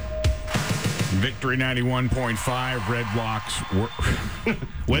Victory 91.5, Red Locks.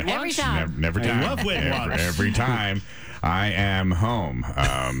 Wet Every watch? time. Never time. I love Wet Watch. Every time I am home.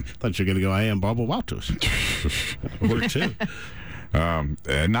 Thought you were going to go, I am Barbara Walters. Work too.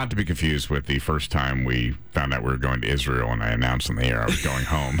 Not to be confused with the first time we found out we were going to Israel and I announced on the air I was going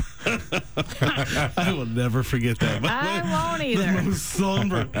home. I will never forget that. I won't either. The most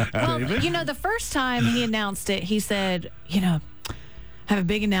somber. Well, David? the first time he announced it, he said, I have a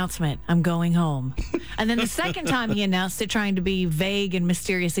big announcement. I'm going home. And then the second time he announced it, trying to be vague and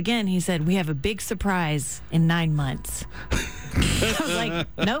mysterious again, he said, we have a big surprise in 9 months. I was like,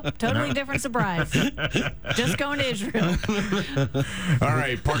 nope, totally different surprise. Just going to Israel. All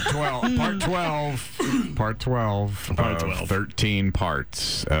right, part 12 of 13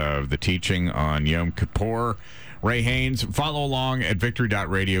 parts of the teaching on Yom Kippur. Ray Haynes, follow along at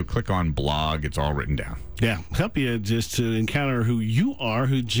victory.radio. Click on blog. It's all written down. Yeah, help you just to encounter who you are,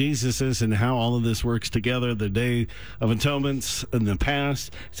 who Jesus is, and how all of this works together. The Day of Atonement's in the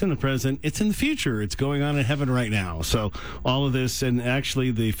past, it's in the present, it's in the future. It's going on in heaven right now. So all of this, and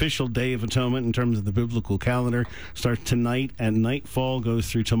actually the official Day of Atonement in terms of the biblical calendar, starts tonight at nightfall, goes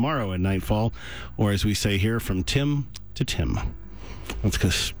through tomorrow at nightfall, or as we say here, from Tim to Tim. That's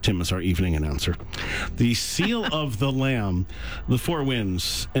because Tim is our evening announcer. The seal of the Lamb, the four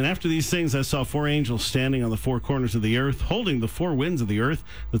winds. And after these things, I saw four angels standing on the four corners of the earth, holding the four winds of the earth,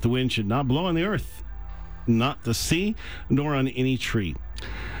 that the wind should not blow on the earth, not the sea, nor on any tree.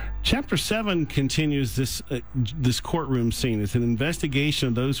 Chapter 7 continues this courtroom scene. It's an investigation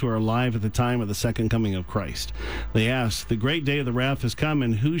of those who are alive at the time of the second coming of Christ. They ask, the great day of the wrath has come,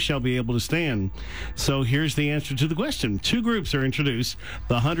 and who shall be able to stand? So here's the answer to the question. Two groups are introduced,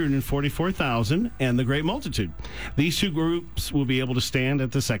 the 144,000 and the great multitude. These two groups will be able to stand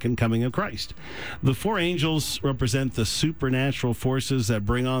at the second coming of Christ. The four angels represent the supernatural forces that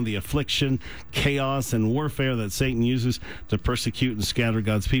bring on the affliction, chaos, and warfare that Satan uses to persecute and scatter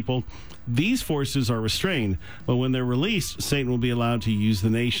God's people. These forces are restrained, but when they're released, Satan will be allowed to use the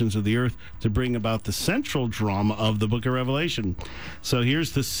nations of the earth to bring about the central drama of the book of Revelation. So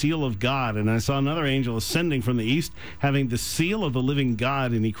here's the seal of God, and I saw another angel ascending from the east, having the seal of the living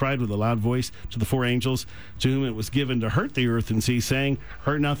God, and he cried with a loud voice to the four angels, to whom it was given to hurt the earth and sea, saying,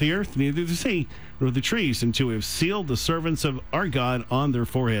 hurt not the earth, neither the sea, nor the trees, until we have sealed the servants of our God on their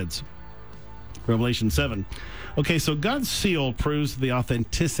foreheads. Revelation 7. Okay, so God's seal proves the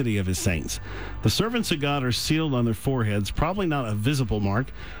authenticity of his saints. The servants of God are sealed on their foreheads, probably not a visible mark,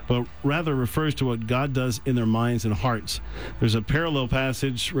 but rather refers to what God does in their minds and hearts. There's a parallel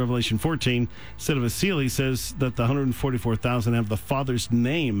passage, Revelation 14. Instead of a seal, he says that the 144,000 have the Father's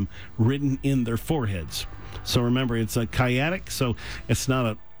name written in their foreheads. So remember, it's a chiastic, so it's not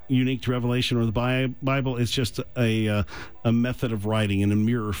a unique to Revelation or the Bible. It's just a method of writing in a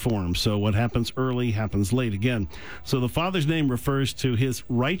mirror form. So what happens early happens late again. So the Father's name refers to his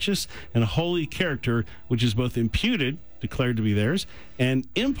righteous and holy character, which is both imputed, declared to be theirs, and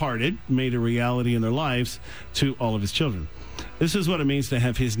imparted, made a reality in their lives to all of his children. This is what it means to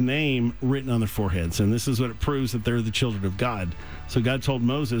have his name written on their foreheads, and this is what it proves that they're the children of God. So God told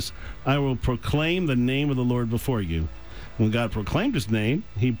Moses, I will proclaim the name of the Lord before you. When God proclaimed his name,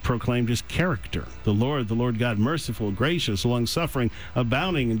 he proclaimed his character. The Lord God, merciful, gracious, long-suffering,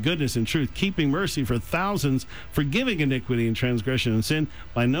 abounding in goodness and truth, keeping mercy for thousands, forgiving iniquity and transgression and sin,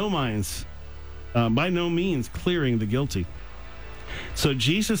 by no means clearing the guilty. So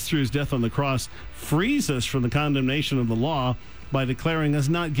Jesus, through his death on the cross, frees us from the condemnation of the law by declaring us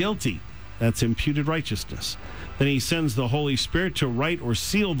not guilty. That's imputed righteousness. Then he sends the Holy Spirit to write or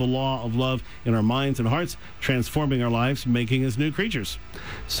seal the law of love in our minds and hearts, transforming our lives, making us new creatures.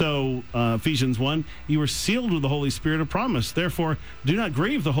 So, Ephesians 1, you were sealed with the Holy Spirit of promise. Therefore, do not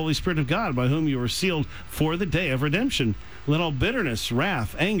grieve the Holy Spirit of God, by whom you were sealed for the day of redemption. Let all bitterness,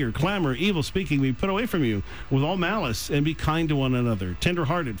 wrath, anger, clamor, evil speaking be put away from you with all malice, and be kind to one another,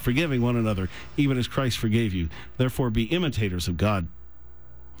 tender-hearted, forgiving one another, even as Christ forgave you. Therefore, be imitators of God.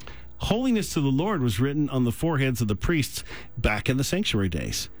 Holiness to the Lord was written on the foreheads of the priests back in the sanctuary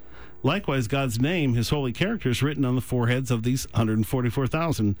days. Likewise, God's name, his holy character, is written on the foreheads of these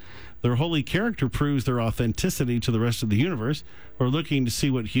 144,000. Their holy character proves their authenticity to the rest of the universe, who are looking to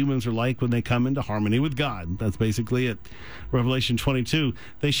see what humans are like when they come into harmony with God. That's basically it. Revelation 22,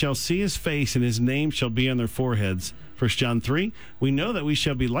 they shall see his face, and his name shall be on their foreheads. 1 John 3, we know that we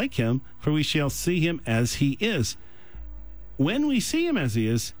shall be like him, for we shall see him as he is. When we see him as he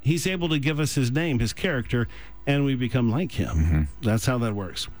is, he's able to give us his name, his character, and we become like him. Mm-hmm. That's how that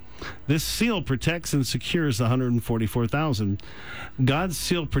works. This seal protects and secures the 144,000. God's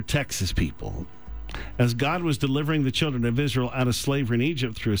seal protects his people. As God was delivering the children of Israel out of slavery in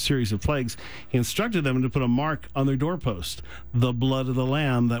Egypt through a series of plagues, he instructed them to put a mark on their doorpost, the blood of the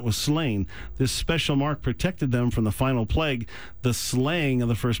lamb that was slain. This special mark protected them from the final plague, the slaying of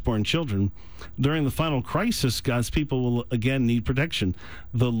the firstborn children. During the final crisis, God's people will again need protection.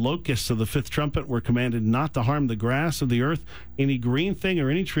 The locusts of the fifth trumpet were commanded not to harm the grass of the earth, any green thing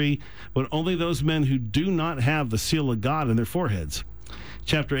or any tree, but only those men who do not have the seal of God in their foreheads.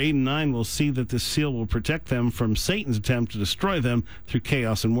 Chapter 8 and 9 will see that this seal will protect them from Satan's attempt to destroy them through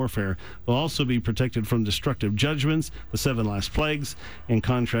chaos and warfare. They'll also be protected from destructive judgments, the 7 last plagues, in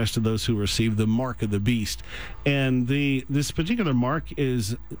contrast to those who receive the mark of the beast. And this particular mark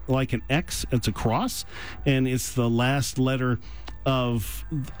is like an X. It's a cross, and it's the last letter of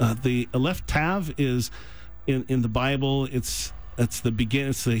the Aleph Tav is in the Bible. It's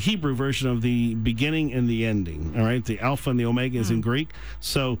the Hebrew version of the beginning and the ending. All right, the Alpha and the Omega is in Greek.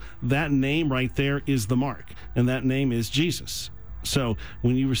 So that name right there is the mark, and that name is Jesus. So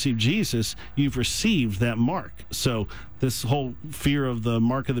when you receive Jesus, you've received that mark. So this whole fear of the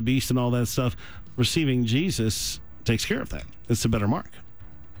mark of the beast and all that stuff, receiving Jesus takes care of that. It's a better mark.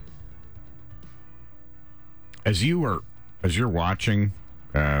 As you're watching.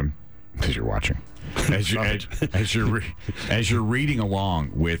 As you're reading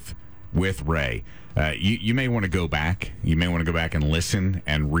along with Ray, you may want to go back. You may want to go back and listen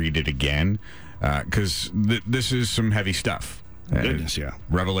and read it again, because this is some heavy stuff. Goodness, yeah.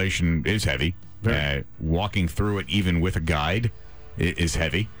 Revelation is heavy. Walking through it, even with a guide, is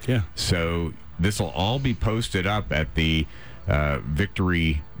heavy. Yeah. So this will all be posted up at the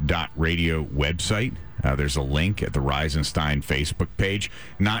Victory.radio website. There's a link at the Reisenstein Facebook page.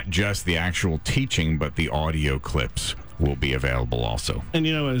 Not just the actual teaching, but the audio clips will be available also. And,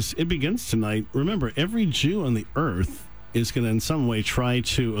 as it begins tonight, remember, every Jew on the earth is going to in some way try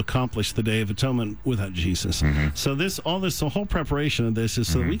to accomplish the Day of Atonement without Jesus. Mm-hmm. So the whole preparation of this is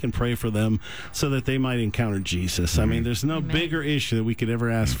so that we can pray for them so that they might encounter Jesus. I mean, there's no bigger issue that we could ever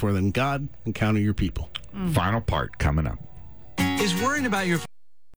ask for than God encounter your people. Final part coming up. Is worrying about your